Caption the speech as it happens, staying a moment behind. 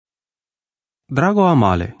Drago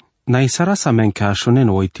amale, na isara sa men ka shonen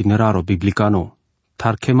o itineraro biblicano,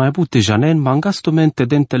 tar ke mai bute janen mangastumente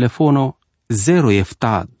den telefono 0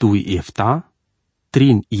 efta 2 efta,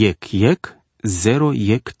 3 yek 0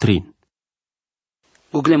 yek 3.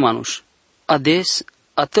 Google Manush, ades,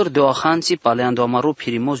 atâr de o ahanții paleando amaru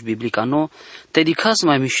pirimos biblicano, te dicas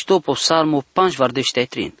mai mișto po psalmo 5 vardește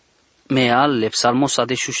trin. Meal le psalmos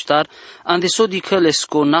ade șuștar, ande so dică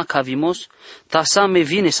lesco na cavimos, ta sa me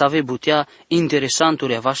vine să ave butea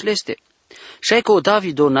interesanturi avașleste. Șai că o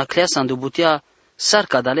Davido na cleasa ande butea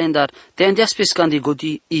sarca dalendar, te andeas pe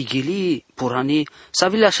scandigodi igili purani, să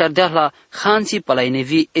vile așardea la hanții pala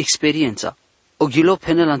inevi experiența. O ghilo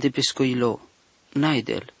penel ande pescoilo,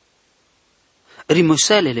 naidel.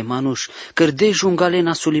 Rimăselele manuș, cărde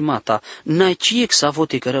jungalena sulimata, n-ai ciec să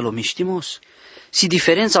avote cărelo miștimos. Si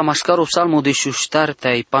diferența mașcaro psalmo de șuștar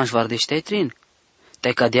te-ai panș vardește trin,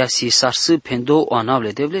 te-ai cadea si sarsă pendo o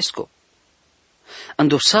anavle de vlesco.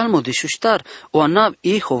 Ando psalmo de șuștar, o anav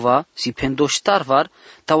Jehova si pendo ștarvar,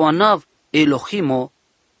 ta o anav Elohimo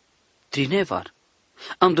trinevar.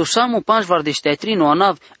 Ando psalmo panș vardește trin, o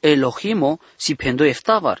anav Elohimo si pendo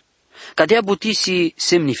eftavar. Cadea buti si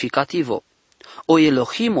semnificativo. O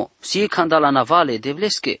Elohimo si e candala navale de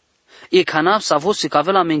vlesche. E canav savo se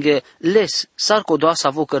cavela menge les, sarco doa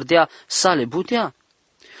savo cărdea sale butea.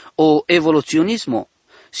 O evoluționismo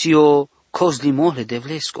si o coslimole de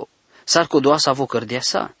vlesco, sarco doa savo cărdea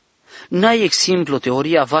sa. N-ai exemplu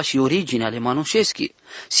teoria va și origine ale manușeschi,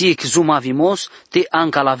 si exumavimos te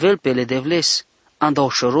ancalavel pele de vles, anda o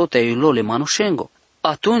șărote eulole manușengo.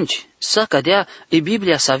 Atunci, sa cadea e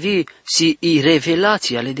Biblia sa vi si i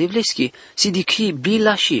revelații ale de vleschi, si dicli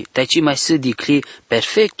bila și, taci mai să dicli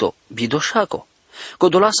perfecto, bidoșaco.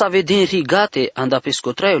 Codola sa vede rigate anda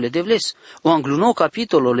pescotraiole de vles, o angluno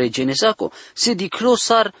capitolole genezaco, se diclo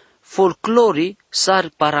sar folclori,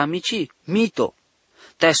 sar paramici, mito.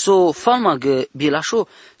 Tai so falmagă bilașo,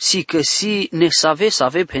 si că si ne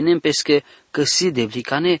save penem pesche că si de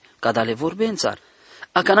vlicane cadale vorbențar.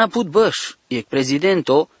 A cana put băș, e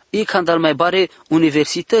prezidento, e candal mai bare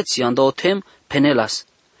universității anda o tem penelas.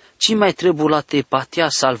 Ci mai trebula te patea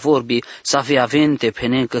sal vorbi să avea avente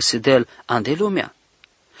penen că se del ande lumea.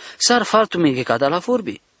 Sar faltu menge cada la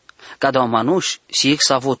vorbi. Cada o manuș si ex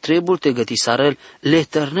avo trebul te găti sarel le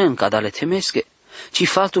tărnen cada le temesche. Ci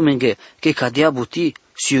faltu menge că cadea buti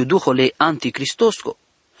si iuduhole anticristosco.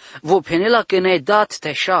 Vo penela că ne-ai dat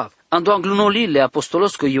te șav. Ando anglunolile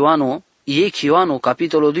apostolosco Ioano, Iec Ioano,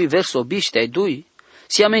 capitolul 2, verso 22,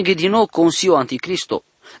 si amenge din nou consio anticristo,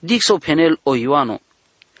 dixo penel o Ioano,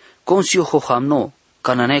 consio hohamno,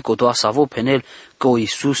 cananei codoa savo penel că o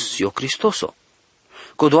Iisus sio Cristoso.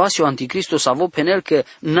 Codoa sio anticristo savo penel că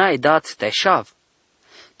n-ai dat teșav.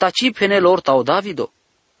 Taci penel orta o Davido,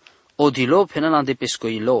 o dilo penel ande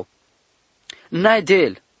pescoilo. N-ai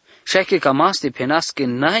del, șeche camaste penasche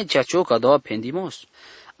n-ai ceacio ca doa pendimos.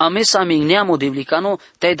 Amesa migneamo de vlicano,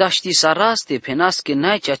 te-ai da ști saraste penas că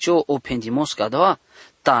n-ai ceacio o pendimos ca doa,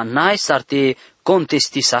 ta n-ai sar te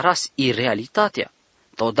contesti saras i realitatea.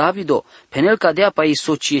 To Davido, penel cadea pai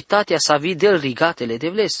societatea sa videl rigatele de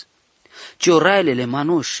vles. Cio raelele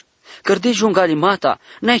manuș, cărde jungalimata,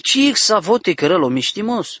 n-ai ciec sa vote cărălo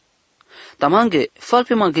miștimos. Ta mange, fal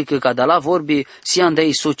pe mange că cadala vorbi si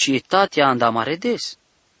andai societatea anda maredes.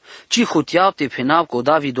 Ci hutiapte penau co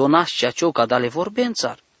Davido nas ceacio cadale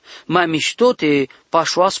vorbențar. Mai mișto te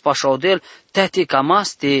pașoas pașaudel, te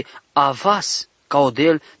camaste avas ca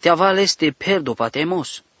odel, te avaleste perdo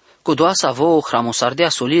patemos. Codoasa vo hramosardea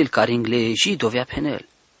solil caringle jidovea penel.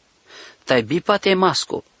 Tai bipate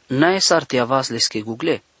masco, n-ai sar te avas lesche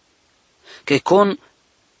google. Che con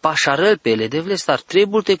pașarel pele de vlestar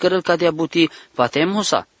trebul te cărăl cadea buti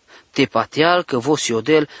patemosa. Te pateal că vo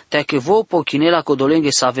siodel, te că vo pochinela codolenghe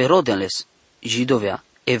saverodenles. Jidovea,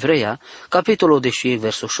 Evreia, capitolul 10,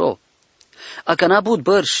 versul 8. A canabut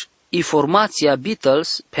bărș, informația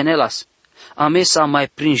Beatles, penelas, a mesa mai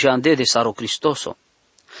prinjande de saro Cristoso.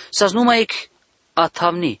 Sas numai ec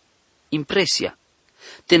atavni, impresia.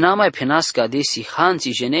 Te n-a mai penasca desi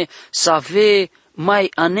hanții gene, să ave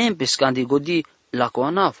mai anem pe scandigodi la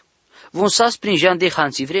coanav. Von sas prinjande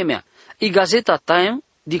hanții vremea. I gazeta Time,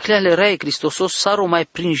 dicleale rai Cristosos saro mai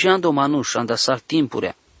prinjando manuș andasar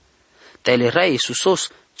timpurea. Tele rai Iisusos,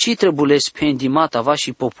 ci trebuie spendimata va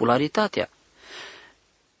și popularitatea.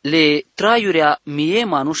 Le traiurea mie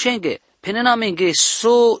manușenge, penena menge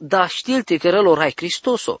so da știlte cărălo rai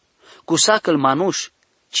Cristoso, cu sacăl manuș,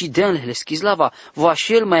 ci denle schizlava,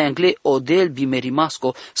 vașel mai angle odel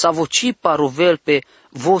bimerimasco, sa voci parovel pe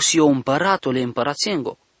vosio împăratole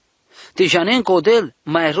împărațengo. Te janenco odel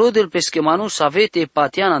mai rodel pe schemanuș sa vete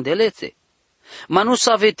patiana de lețe. Manu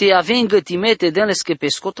savete avem gătimete denles que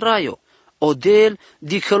pesco traio. Odel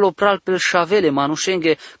dichel opral pel șavele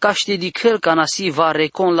manușenge, caște dichel ca nasi va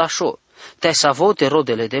recon la șo. Te savote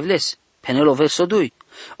rodele devles. Penel o verso 2.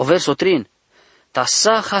 O verso 3. Ta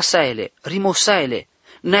sa hasaele, rimosaele,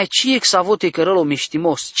 n-ai ciec savote cărălo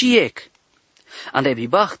miștimos, ciec. Ande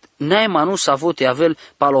bibacht, n-ai manu savote avel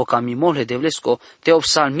palo camimole devlesco, te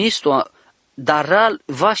obsalmisto, daral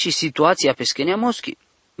va și situația peschenia moschi.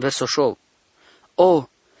 Verso 6. O,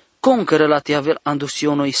 concără la te avel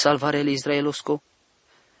andusiono i salvarele Israelosco?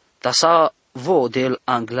 Ta sa vo del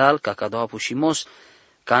anglal ca cadoa pușimos,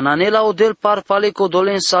 cananela o del parpale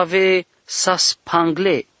codolen save sa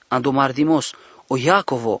spangle andomardimos, o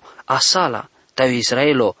Iacovo, asala, ta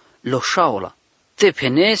Israelo, lo șaola. Te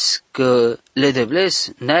penes că le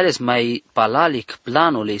debles n-ales mai palalic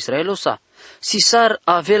planul Israelosa, si sar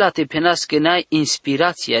avela te penas că n-ai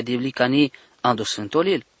inspirația de vlicani ando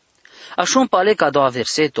sfântolil. Așa pale ca doua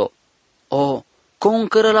verseto, o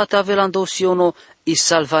concără la te avela andosiono i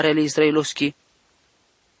salvarele Israeloschi.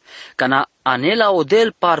 Cana anela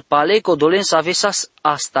odel par pale codolen să avesas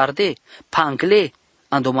astarde, pangle,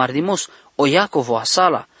 andomardimos, o Iacovo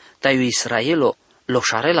asala, ta Israelo, lo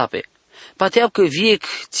șarelape. Pateau că viec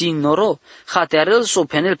țin noro, hatearel so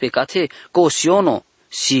penel pe cate, cosiono,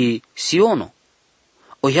 si siono.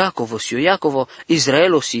 O Iacovo, si o Iacovo,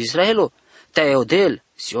 Israelo, si Israelo, ta odel,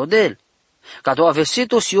 si odel. Ca doua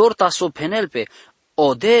verseto si orta so penel pe,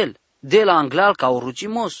 odel, de la anglal ca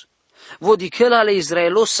orugimos. Vodichel ale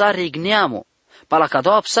Israelo sa regneamo, pala ca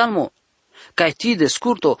doua psalmo, caiti de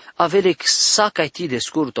scurto, avele sa caiti de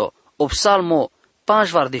scurto, o psalmo,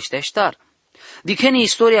 panjvar de șteștar. Dicheni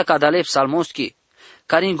istoria ca dalep salmoschi,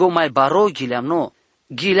 care ingo mai baro ghileam no,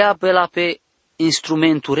 ghilea pe la pe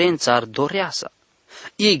instrumenturența ar doreasa.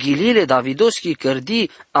 E ghilile Davidoschi cărdi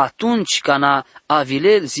atunci ca na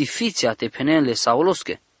avilel zifiția te penenle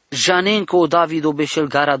saulosche. Janenco o Davido beșel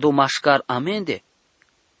gara do mașcar amende.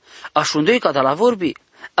 Așundoi ca de la vorbi,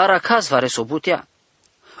 aracaz va resobutea.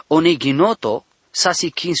 O neghinoto sa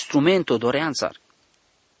sic instrumento doreanțar.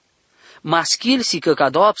 Maschil si că ca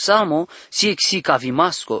doua psalmo si exi ca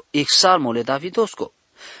vimasco, ex salmole Davidosco.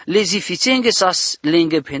 Le zifițenge sas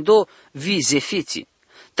lenge pendo vi zefiți.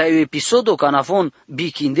 Tai episodo ca navon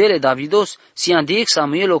bichindele Davidos si andiec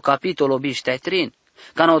Samuelo capitolo biștai trin.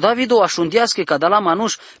 Ca no Davido așundiască ca da la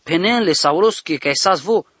manuș penenle saulosche ca esas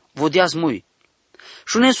vodeaz mui.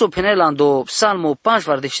 Șunenso penela ando psalmo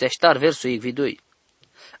panjvar de șteștar verso ecvidui.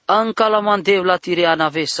 Anca la mandev la tire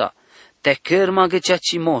anavesa, te cărma găcea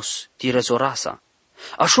cimos, tirezorasa.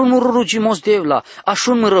 Așun mă rugimos devla,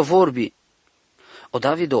 așun mă răvorbi. O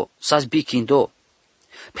Davido, s-a bichindo.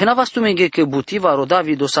 Penava stumenge că butivar o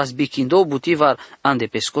Davido s-a bichindo butivar ande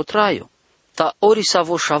pescotraio. Ta ori sa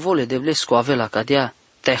vo șavole devlesco avela cadea,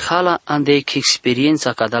 te hala ande ec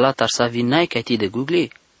experiența cadalatar sa vinai ca ti de Google.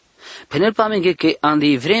 Penel pamenge că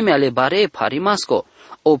ande vreme ale bare parimasco,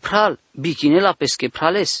 o pral bichinela pesche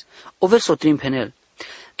prales, o verso trim penel.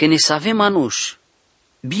 Că ne savem anuș,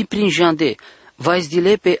 bi prin jande, vais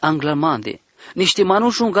dile pe anglamande, niște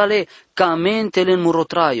manuș ungale ca mentele în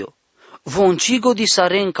murotraio, voncigo di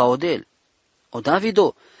saren ca odel. O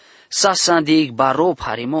Davido, sa sandeic baro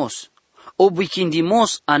parimos, o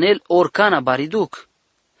bichindimos anel orcana bariduc,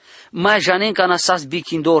 mai janen ca nasas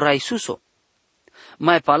bichindo raisuso.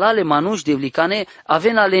 Mai palale manuș de vlicane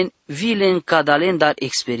aven alen vilen cadalen dar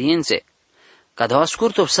experiențe. Ca doua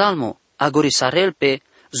scurto psalmo, agorisarel pe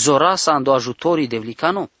zorasa ando ajutorii de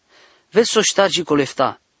vlicano. Vezi so ștargi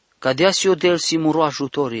colefta, ca dea si odel si muro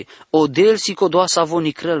ajutorii, odel si codoa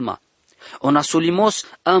savoni crelma. O nasulimos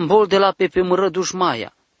ambol de la pe mără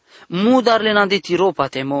dușmaia. Mudarle n-ande tiropa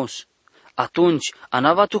temos. Atunci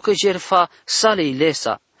anavatu că jerfa sale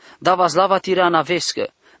ilesa, dava slava tira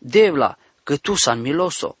anavescă, devla, că tu san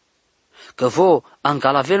miloso. Că vo,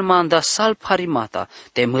 ancalavel manda sal parimata,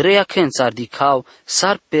 te măreia kențar dicau,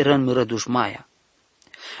 sar pe rân mără dușmaia.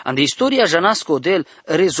 Ande istoria janasco del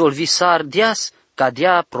rezolvi sar dias, ca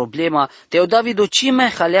dea problema, teo Davido cime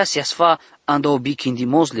haleas iasfa ando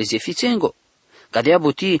obichindimos le zefițengo. Ca dea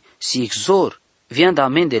buti si exor, vianda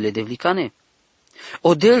amendele de vlicane.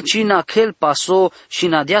 O del cina kel paso și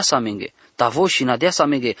nadea samenge, tavo și nadea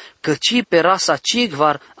samenge, că ci pe rasa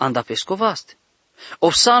cigvar anda pescovast. O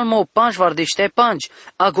psalmo panjvar de ștai panj,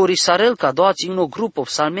 agorisarel ca doați în o grupo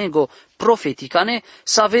psalmengo profeticane,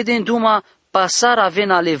 sa vede în duma pasar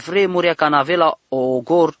avena le vremuria ca navela o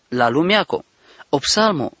ogor la lumeaco. O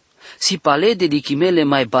psalmo, si pale de dichimele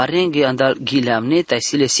mai barenghe andal ghileamneta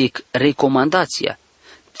si le sic recomandația,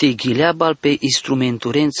 te ghileabal pe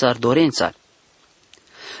instrumenturențar dorențar.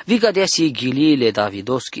 Viga dea si ghiliile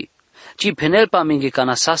Davidoschi, Ci penel pa menge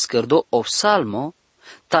kana saskerdo o psalmo,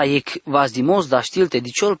 ta ek vas dimos da stilte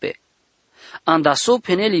di ciolpe. Andaso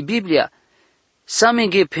peneli Biblia, sa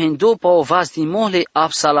menge pendo pa o vas dimole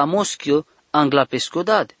apsalamoschio angla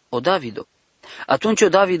pescodad, o Davido. Atunci o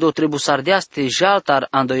Davido trebuie să ardeaste jaltar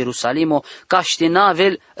ando Ierusalimo, ca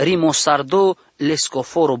ștenavel rimosardo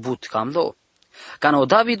lescoforo but camdo. Cano o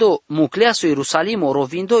Davido mucleaso Ierusalimo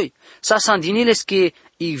rovindoi, sa sandiniles che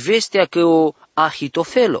i vestea că o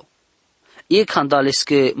Ahitofelo. E candales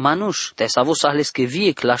că manuș, te sa vos ales că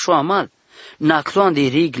vie clașo amal, nacloan de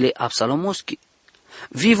rigle Absalomoschi.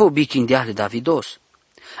 Vivo bicindeale Davidos.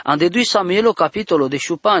 Ande 2 Samuelo capitolo de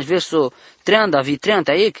șupanj verso 30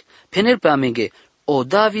 ec, penel pe amenge, o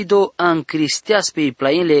Davido ancristeas pe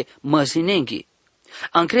plainle măzinenghi.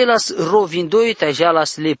 Ancrelas rovindoi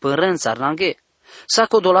tejalas le părânți arnanghe.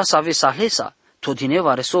 Saco dolas ave sahlesa,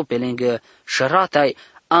 todineva reso pe lângă șăratai,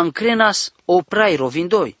 ancrenas oprai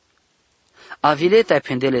rovindoi. Avileta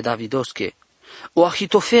pendele Davidosche, o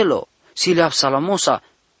Ahitofelo, sile Absalamosa,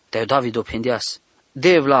 te Davido pendeas.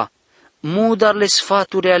 Devla, mudar le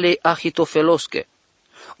sfaturi ale Ahitofelosche.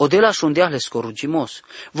 O de la șundeale scorugimos,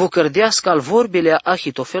 vo cărdească al vorbile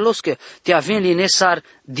Ahitofelosche, te avem linesar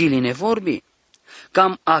diline vorbi.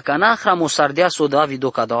 Cam acana hramosardeaso Davido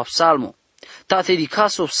cada o psalmo. Ta te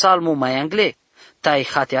dicaso psalmo mai angle, ta e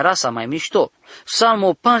hatearasa mai mișto.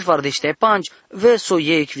 Psalmo panj vardește panj, verso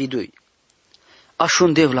ei vidui.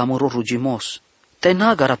 Așundev la moro rugimos, te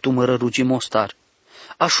nagara tu mără rugimos tar.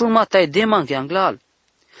 Așun ma tai demanghe anglal.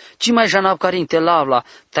 Ci mai janab carin te lavla,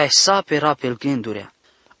 tai sape rapel gândurea.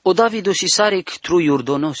 O Davido si sarec tru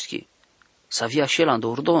Iordonoschi. Sa via șelando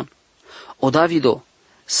Urdon. O Davido,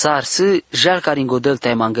 sar să jar carin godel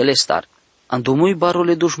tai mangelestar. Andomui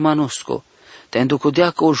barole dușmanosco, te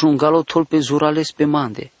îndocodea că o jungalo tol pe zurales pe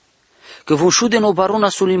mande. Că von șuden o barona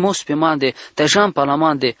sulimos pe mande, te jan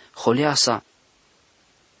palamande, holeasa.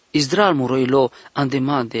 Izdral muroilo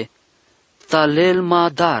andemande, talel ma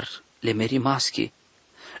dar, le meri maschi,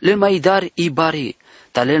 le mai dar ibari,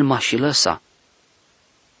 talel ma și lăsa.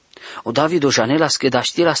 O Davido janela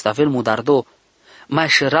schedaștira stavel mudardo, mai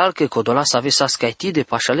șeral că codola să ave sa scaiti de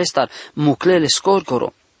pașalestar muclele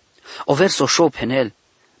scorcoro. O verso șo penel,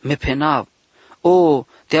 me penav, o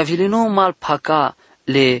te avilino mal paca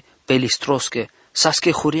le pelistrosche, sa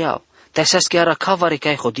schehuriau, te sa scheara cavare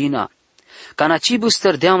ca hodina. Canaci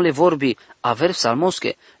băstărdeam le vorbi, aver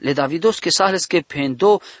psalmosche, le Davidosche sahleske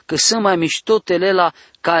pendo, că să mai mișto telela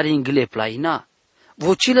caringle plaina.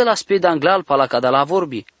 Vocile la speda anglal pala cada la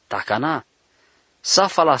vorbi, tacana.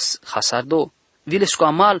 Safalas hasardo, vilesco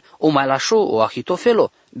amal o mai lașo o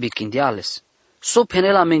Ahitofelo, bicindiales. So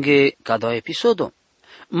penela menge cada episodo.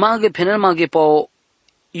 Mange penel mange po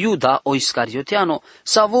Iuda o Iscarioteano,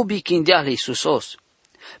 savo bicindiale Iisusos.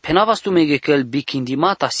 Penavas tu mege că-l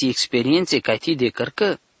bicindimata si experiențe ca ti de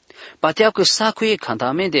cărcă. Pateau că sacu e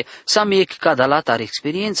candamende, sa mi e cadalatar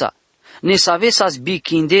experiența. Ne savesas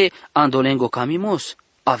bicinde andolengo camimos,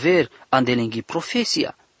 aver andelenghi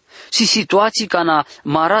profesia. Si situații ca na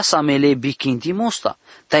marasa mele bicindimosta,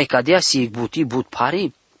 tai cadea si buti but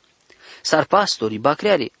pari. Sar pastori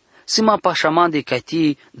bacreari, sima pașamande ca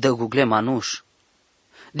ti de gugle manuș.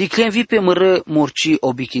 Diclen vi pe mără morci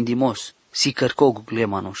o bicindimos, si cărco gugle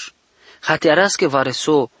manuș. Hatearasche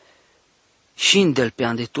vareso șindel pe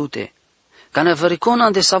andetute, ca ne vericona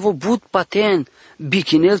ande savo but paten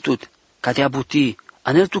bicineltut, ca te abuti,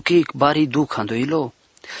 aneltu cheic bari duc andoilo.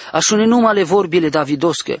 Așune numale vorbile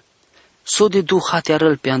Davidosche, so de du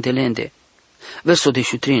hatearăl pe andelende. Verso de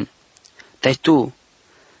șutrin, tai tu,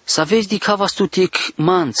 să vezi dicavas tu tic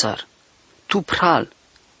manțar, tu pral,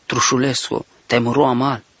 trușulesco, tai moro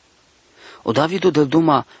amal. O Davido del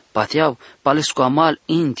duma pateau palesco amal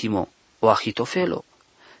intimo, o Ahitofelo.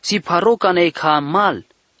 Si paroca ne ca amal,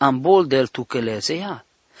 ambol del tu călezea.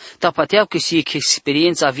 Ta pateau că si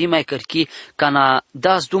experiența vi mai cărchi ca na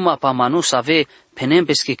das duma pa manu să ave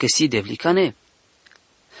penempesche că si devlicane.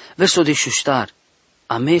 Verso de șuștar,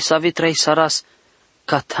 a me să ave trai saras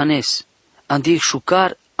catanes, andi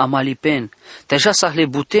șucar amalipen, teja să le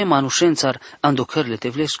bute manușențar andocărle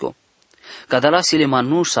tevlesco. Cadalasile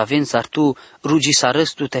manuș să aven sar tu, rugi să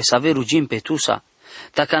răstu, te să ave rugim pe tusa,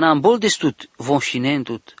 ta ca n-am bol destut von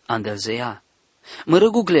șinentut andelzea. Mă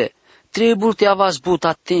răgugle, trebul te avas but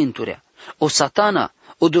atenturea, o satana,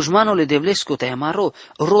 o dușmanole devlesco te amaro,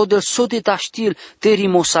 rodel so de taștil te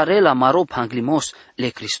rimosarela maro panglimos le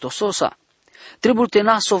Cristososa. Trebul te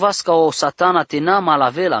nasovas ca o satana te na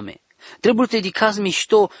malavela me. Trebul te dicaz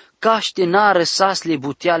mișto caște na răsas le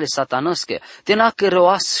buteale satanăsche, te na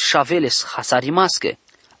căroas șaveles hasarimasche.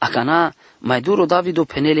 Acana mai duro Davido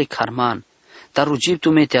penele carman, dar rugib tu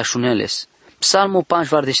mete așuneles, Psalmo 5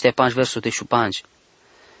 vardeste 5 verso 5.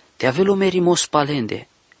 Te avelo merimos palende,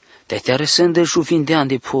 te resende juvinde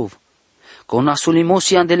ande pov, con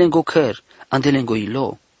asulimosi ande lengo ker, ande lengo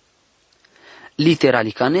ilo.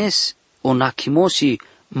 Literalicanes, onakimosi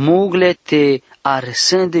mugle te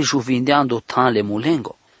aresende juvinde ando tan le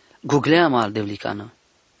mulengo. Googleam al devlicana.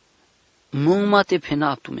 Muma te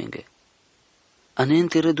penaptu menge.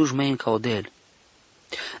 Anente rădușmein ca odel.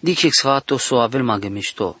 Dice sfato so avel maghe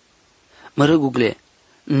mișto. Mără Google,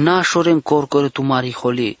 nașoren corcore tu mari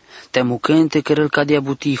holi, te mucente cărăl cadea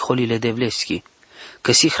butii holile de vleschi.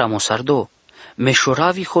 Că si hramosardo,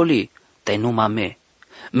 meșoravi holi, te numa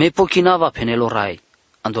me pochinava penelo rai.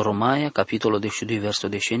 Ando Romaia, capitolo 12, verso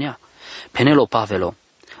 10. Penelo Pavelo.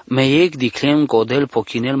 Me ec diclem că odel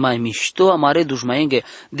pochinel mai mișto amare dușmaenge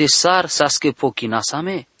de sar saske pochina sa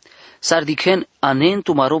me. Sar dicen anen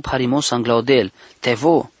tu maro harimos anglaodel, te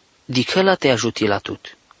vo, dicela te ajuti la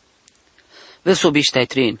tut. Verso biștai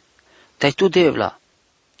trin, tai tu devla,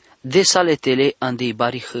 de saletele andei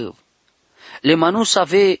bari hăv. Le manus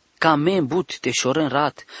ave ca men but te șoren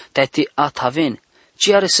rat, tai te ataven, ci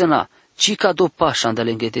are săna, ci ca do pașa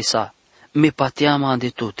andalenghe de sa, me pateama ande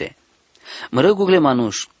tute. Mă răgugle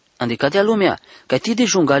manuș, ande cadea lumea, ca ti de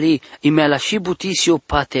jungali, imea la și butisio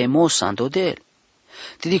patemos andodel.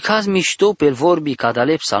 Ti dicaz mișto pel vorbi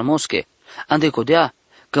cadalep salmosche, ande codea,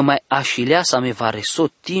 că mai așilea sa me va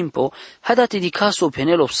resot timpo, haida ti dicaso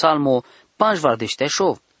penelo psalmo 5 vardeste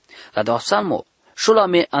șov. Cada psalmo, șola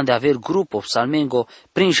me ande aver grupo psalmengo,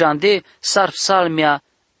 prin jande sar psalmea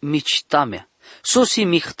micitamea. Sosi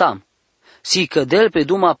mihtam, si cădel pe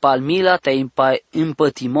duma palmila te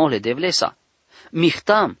împătimole de vlesa.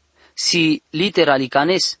 Mihtam, si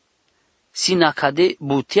literalicanes, si nacade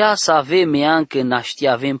butea să ave meancă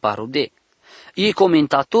naștia avem parude. Ei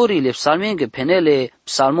comentatorile psalmenge penele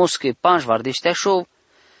psalmosche 5 vardeste șov,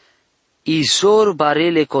 izor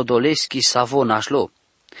barele codoleschi savo nașlo.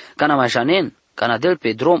 Cana mai janen, cana del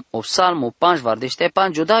pe drom o psalmo 5 vardeste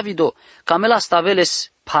 5 Davido, camela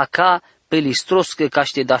staveles paca pelistroscă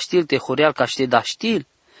caște daștil te horeal caște daștil,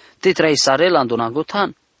 te traisarel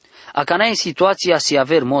andonagotan. A cana în situația si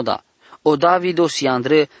aver moda, o Davido si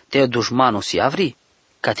Andre te dușmano si avri.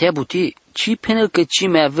 Ca te abuti, ci penel că ci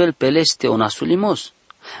me avel peleste o nasulimos.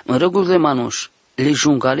 În răgul de manuș, le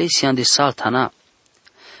jungale si ande saltana.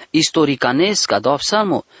 Istoricanes ca doua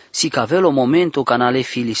psalmo, si că avel o momento canale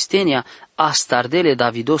filistenia astardele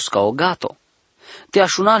Davidos ca o gato. Te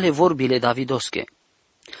așunale vorbile Davidosche.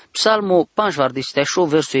 Psalmo 5 vardeste șo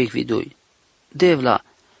verso ecvidui. Devla,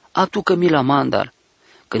 atu că mila mandar,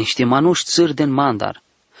 că niște manuși țâr den mandar,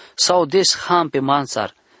 sau des ham pe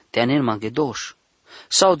mansar, te anen mangedoș,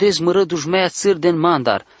 sau des mără dușmea țâr den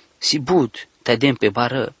mandar, si bud, te den pe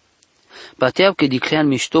bară. Bateau că diclean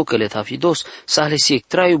mișto că le Davidos, sales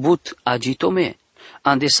ectraiu but agitome,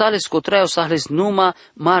 ande sales cotraiu sales numa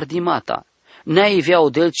mardimata, n-ai vea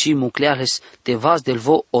odel ci mucleales te vas del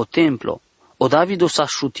vo o templo. O Davido sa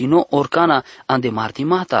șutino orcana ande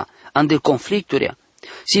mardimata, ande conflicturia.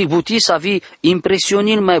 Si buti sa vi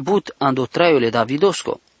impresionil mai but ando traiule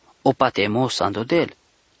Davidosco, o patemos ando del.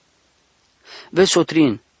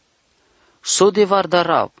 Vesotrin, so de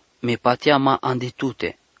vardarav, me pateama ande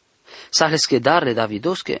tute. Sales că darle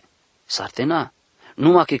Davidosche, sartena,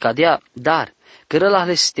 numai că cadea dar, că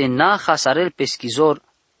rălale stena hasarel peschizor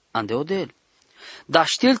ande odel. Dar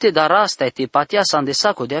știlte dar asta te patea sa ande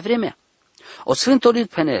saco de vremea. O sfântolit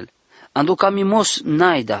penel, andu camimos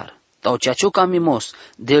n-ai dar, sau ceaciu camimos,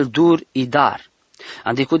 del dur i dar.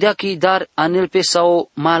 Ande cudea că i dar anel pe sau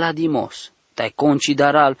maladimos, tai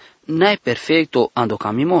concidaral n-ai perfecto andu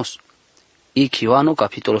camimos. Ic Ioanu,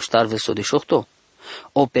 capitolo 7, verso 18.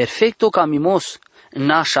 O perfecto camimos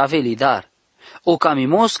n-aș aveli dar, o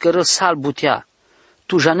camimos că răsal butea,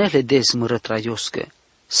 tu janele des mă rătraioscă,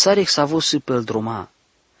 sarec s-a vos pe-l droma.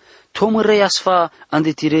 To mă răiasfa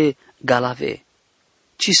ande tire galave,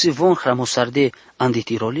 ci se von hramosarde ande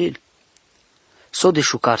tirolil. So de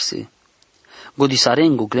șucarse,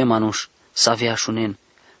 godisarengu glemanuș savea șunen,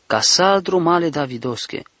 ca saldro male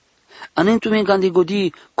Davidosche. Anentumen gande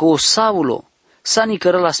godi co o Saulo, sani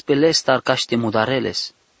cărăla spelestar caște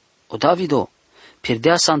mudareles. O Davido,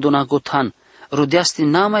 pierdea sandona gotan, rodeaste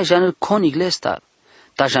namai janel conig lestar,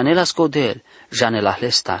 ta janela scodel, janela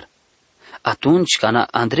lestar. Atunci, cana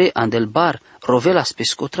Andre andelbar, rovelas pe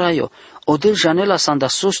scotraio, odel janela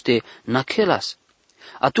sandasoste nachelas.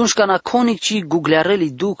 Atunci, cana conic ci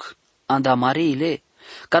gugleareli duc, anda mareile,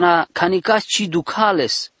 cana canicas ci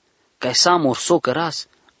ducales, ca samor socăras,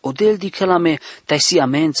 odel dichelame tai si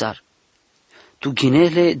amențar. Tu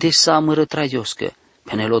ghinele de samără traioscă,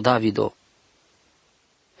 penelo Davido.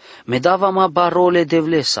 Me dava ma barole de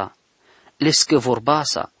vlesa, leske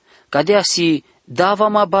vorbasa, kadea si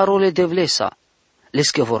davama barole de vlesa,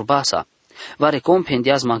 leske vorbasa, vare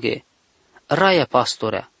kompendiaz mage, raia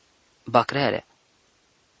pastorea, bacrearea.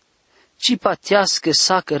 Ci patească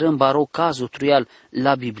sacărâm baro cazul truial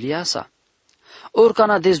la Biblia sa?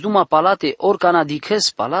 Oricana dezduma palate, oricana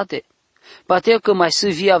dicăs palate, patea că mai să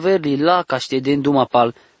via verli la caște de înduma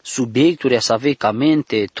pal subiecturea să avei ca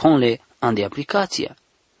mente, tonle, ande aplicația.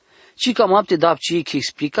 Ci cam apte da ci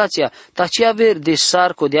explicația, ta ce aver de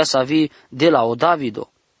sarco de a să avii de la o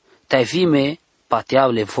Davido, tai vime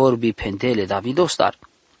pateavle vorbi pendele Davido star.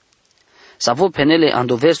 Să vă penele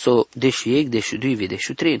ando verso deșuiec, deșuduivi,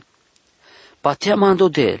 deșutrin. Patea mando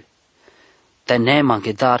del, tai ne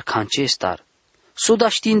mangedar cancestar. Soda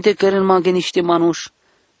știnte cărân mange niște manuș,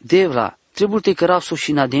 devla, trebuie te cărau so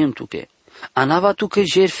și nademtuke. Anava tu că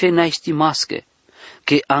jerfe n-ai stimască,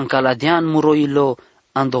 că ancaladean muroilo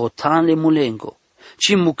andotanle mulengo,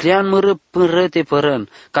 ci muclean mără pânrăte părân,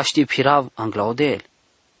 ca știi pirav anglaodel.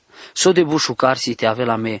 So de bușucar si te ave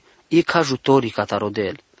la me, e ca ajutorii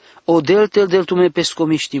catarodel. Odel tel del tu me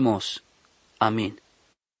pescomiștimos. Amin.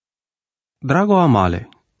 Drago amale,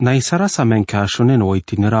 na isarasa mencașonen o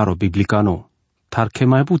itineraro biblicano, tar che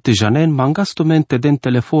mai bute janen mangastomente den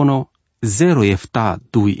telefono 0 efta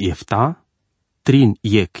 2 efta, trin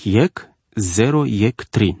iec 0 iec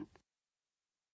trin.